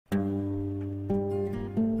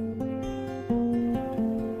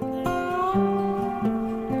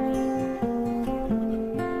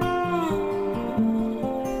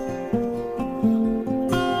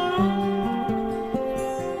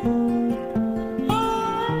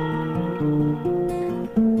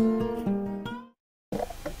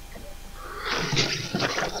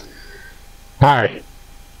Hi.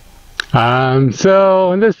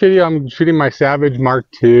 So in this video, I'm shooting my Savage Mark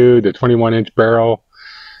II, the 21-inch barrel.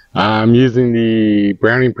 I'm using the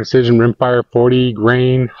Browning Precision Rimfire 40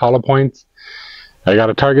 grain hollow points. I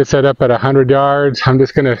got a target set up at 100 yards. I'm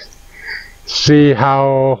just gonna see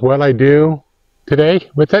how well I do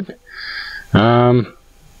today with it.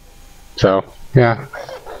 So yeah,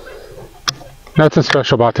 nothing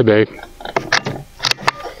special about today.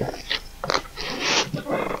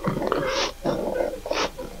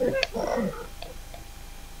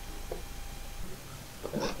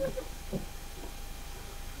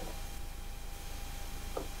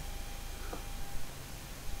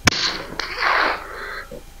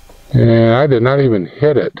 And I did not even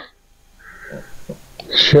hit it.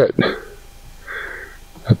 Shit.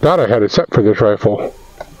 I thought I had it set for this rifle.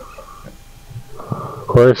 Of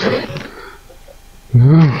course. I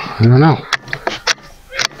don't know.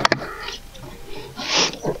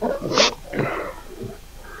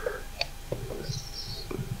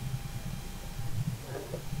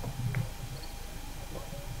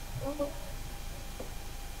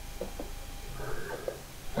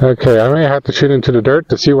 Okay, I may have to shoot into the dirt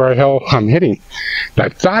to see where the hell I'm hitting. I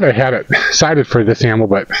thought I had it sighted for this ammo,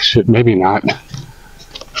 but shit, maybe not.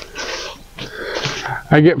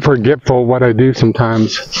 I get forgetful what I do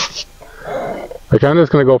sometimes. Like, I'm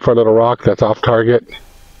just going to go for a little rock that's off target.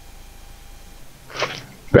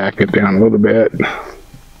 Back it down a little bit.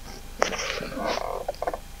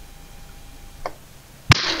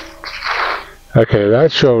 Okay,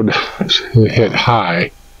 that showed it hit high.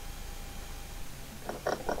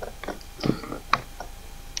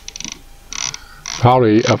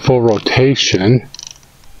 Probably a full rotation.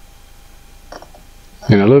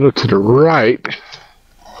 And a little to the right.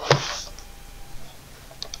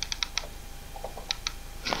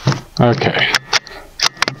 Okay.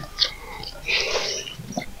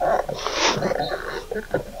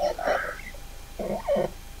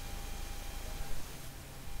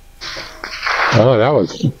 Oh, that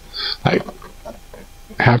was like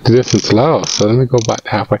half the distance low. So let me go back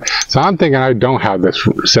halfway. So I'm thinking I don't have this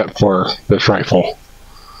set for this rifle.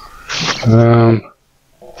 I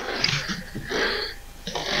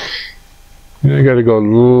gotta go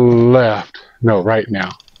left. No, right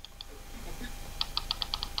now.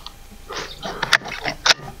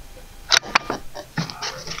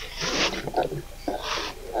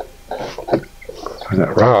 On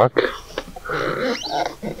that rock.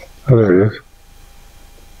 Oh, there it is.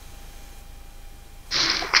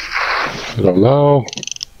 A little low.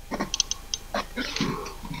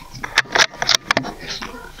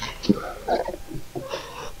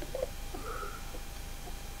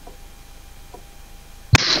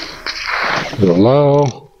 A little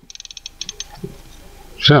low.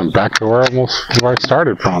 Shit, I'm back to where I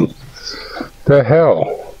started from. The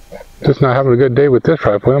hell? Just not having a good day with this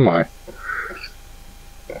rifle, am I?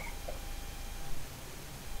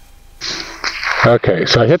 Okay,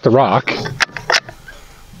 so I hit the rock.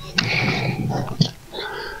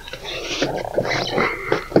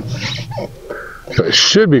 So it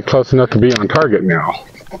should be close enough to be on target now.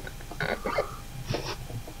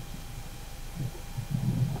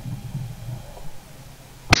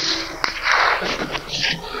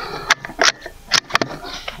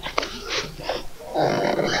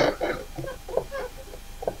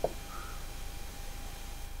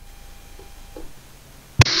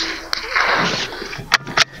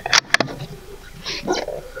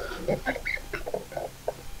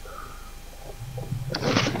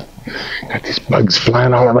 Got these bugs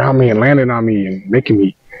flying all around me and landing on me and making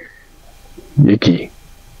me icky.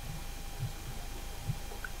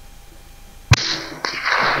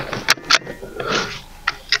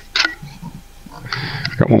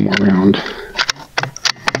 Got one more round.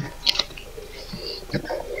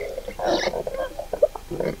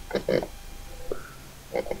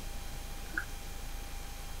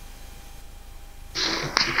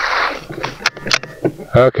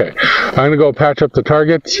 Okay, I'm going to go patch up the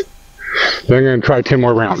targets. Then I'm going to try 10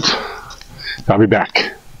 more rounds. I'll be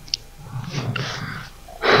back.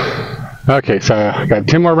 Okay, so I got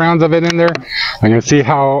 10 more rounds of it in there. I'm going to see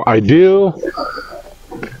how I do.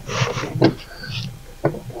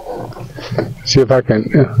 See if I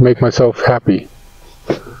can make myself happy.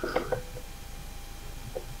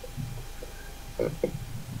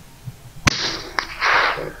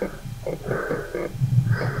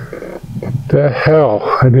 The hell?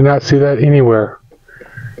 I did not see that anywhere.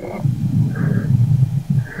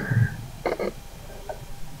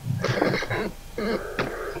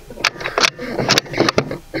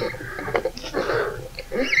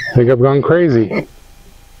 I think I've gone crazy.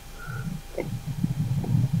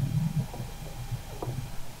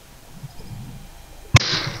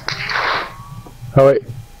 Oh wait,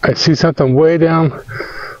 I see something way down.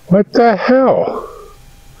 What the hell?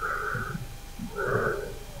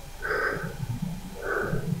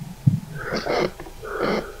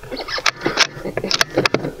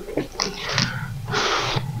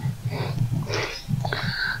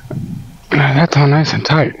 That's all nice and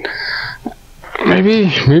tight. Maybe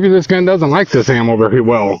this gun doesn't like this ammo very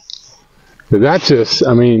well. That's just,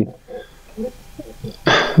 I mean,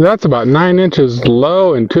 that's about 9 inches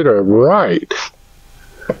low and to the right.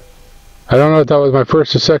 I don't know if that was my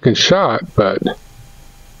first or second shot, but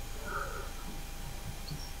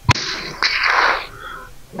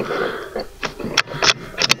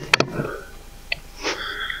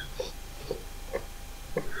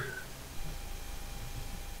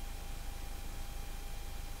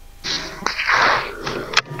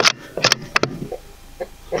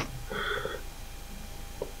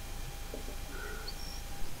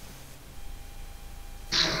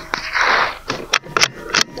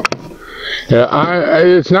yeah,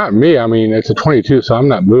 it's not me. I mean, it's a 22, so I'm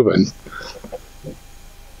not moving.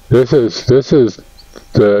 This is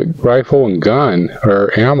the rifle and gun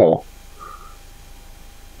or ammo.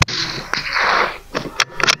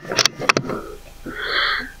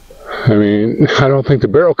 I mean, I don't think the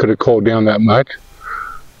barrel could have cooled down that much.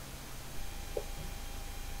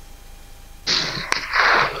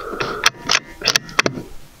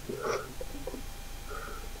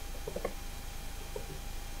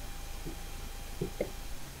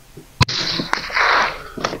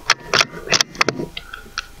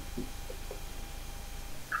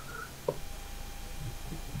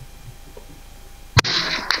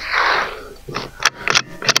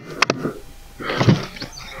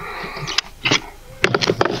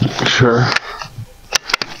 Sure.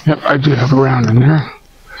 Yep, I do have a round in there.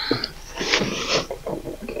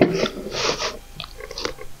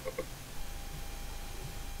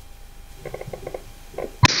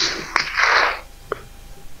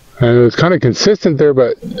 And it was kind of consistent there,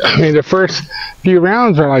 but I mean, the first few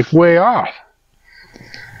rounds are like way off.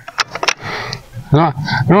 I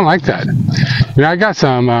don't like that. You know, I got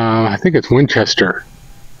some, I think it's Winchester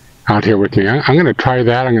out here with me. I'm going to try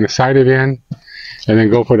that. I'm going to sight it in and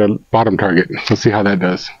then go for the bottom target. We'll see how that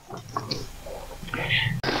does.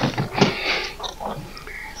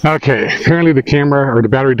 Okay, apparently the camera or the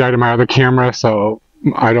battery died in my other camera, so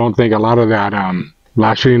I don't think a lot of that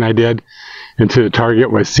last shooting I did into the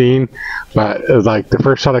target was seen, but it was like the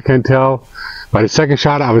first shot I couldn't tell. By the second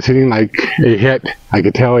shot I was hitting like a hit. I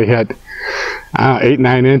could tell it hit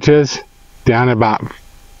 8-9 inches down about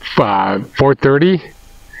 430.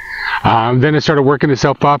 Then it started working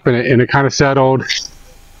itself up and it kind of settled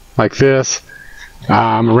like this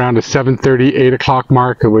around the 7:30, 8 o'clock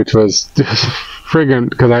mark, which was just friggin'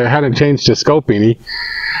 because I hadn't changed the scope any.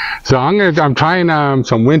 So I'm trying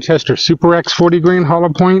some Winchester Super X 40 grain hollow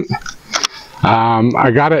point.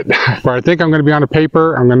 I got it, but I think I'm going to be on a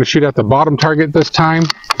paper. I'm going to shoot at the bottom target this time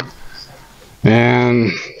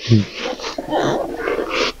and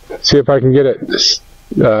see if I can get it.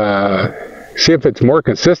 See if it's more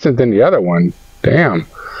consistent than the other one. Damn.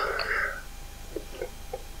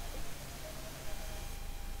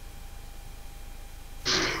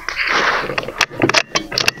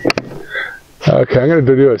 Okay, I'm going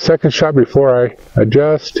to do a second shot before I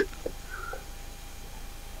adjust.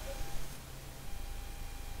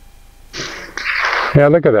 Yeah,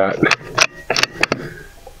 look at that.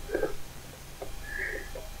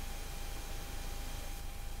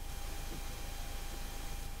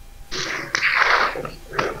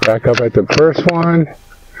 Back up at the first one.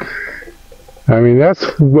 I mean, that's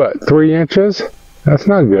what, 3 inches? That's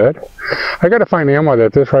not good. I gotta find ammo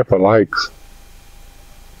that this rifle likes.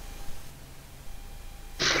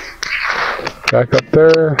 Back up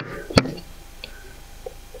there.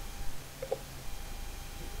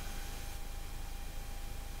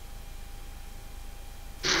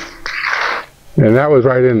 And that was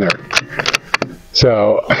right in there.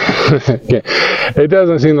 So, it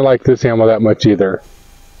doesn't seem to like this ammo that much either.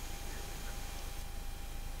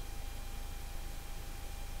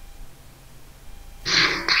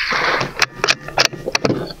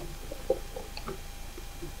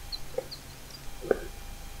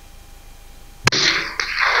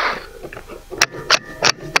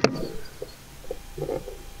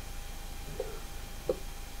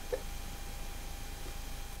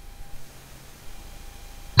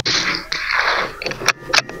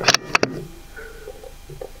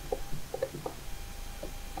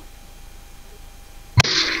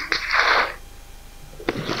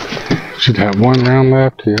 Should have 1 round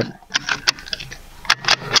left here.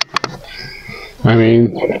 I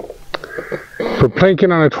mean, for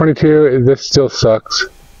planking on a 22, this still sucks.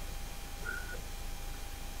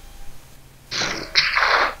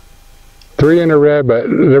 3 in the red, but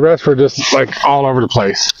the rest were just like all over the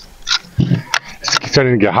place. It's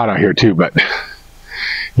starting to get hot out here too, but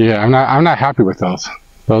yeah, I'm not happy with those.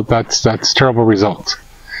 That's terrible results.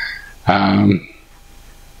 I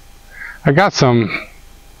got some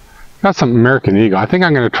American Eagle. I think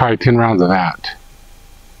I'm going to try 10 rounds of that.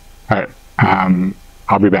 All right,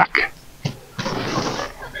 I'll be back.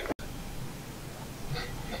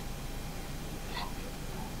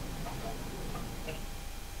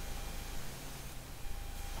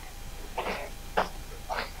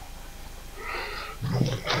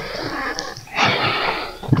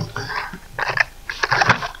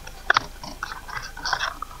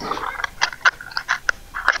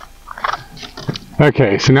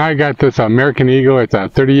 Okay, so now I got this American Eagle. It's a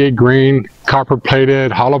 38 grain copper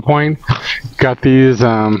plated hollow point. Got these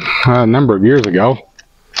a number of years ago.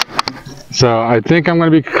 So I think I'm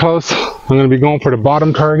going to be close. I'm going to be going for the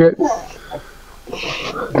bottom target.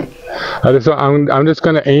 I'm just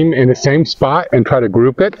going to aim in the same spot and try to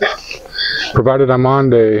group it, provided I'm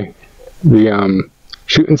on the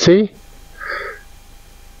shoot and see.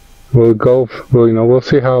 We'll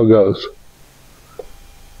see how it goes.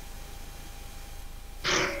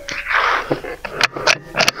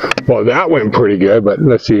 Well, that went pretty good, but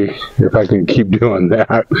let's see if I can keep doing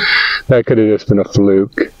that. That could have just been a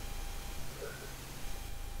fluke.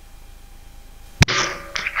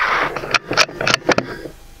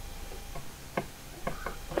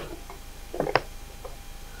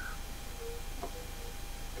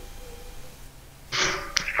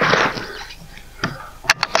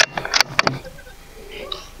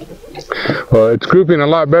 Well, it's grouping a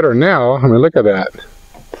lot better now. I mean, look at that.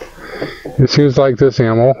 It seems like this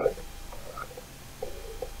ammo.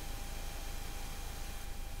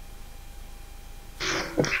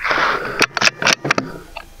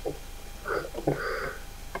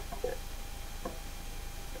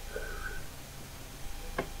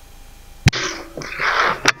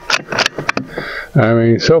 I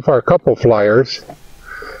mean, so far a couple flyers.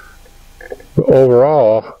 But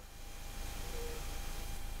overall,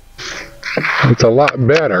 it's a lot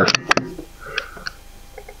better.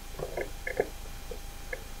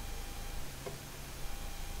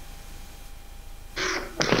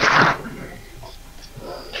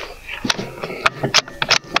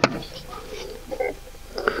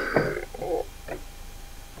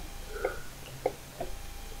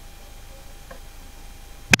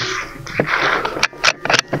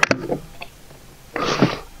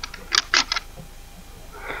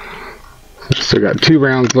 Still got 2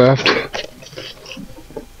 rounds left.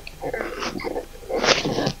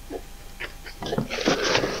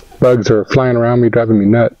 Bugs are flying around me, driving me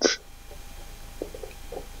nuts.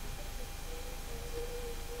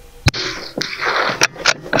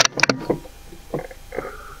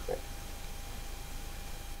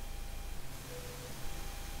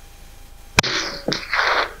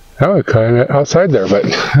 That was kind of outside there, but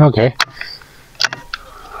okay.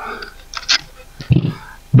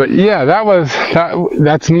 But yeah,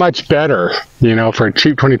 that's much better, you know, for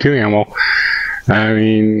cheap 22 ammo. I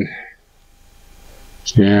mean,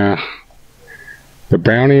 yeah, the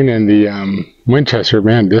Browning and the Winchester,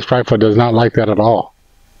 man, this rifle does not like that at all.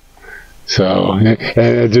 So, and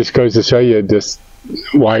it just goes to show you just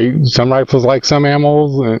why some rifles like some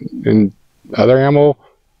ammos and other ammo,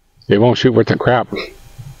 they won't shoot worth the crap.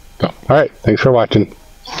 So, all right, thanks for watching.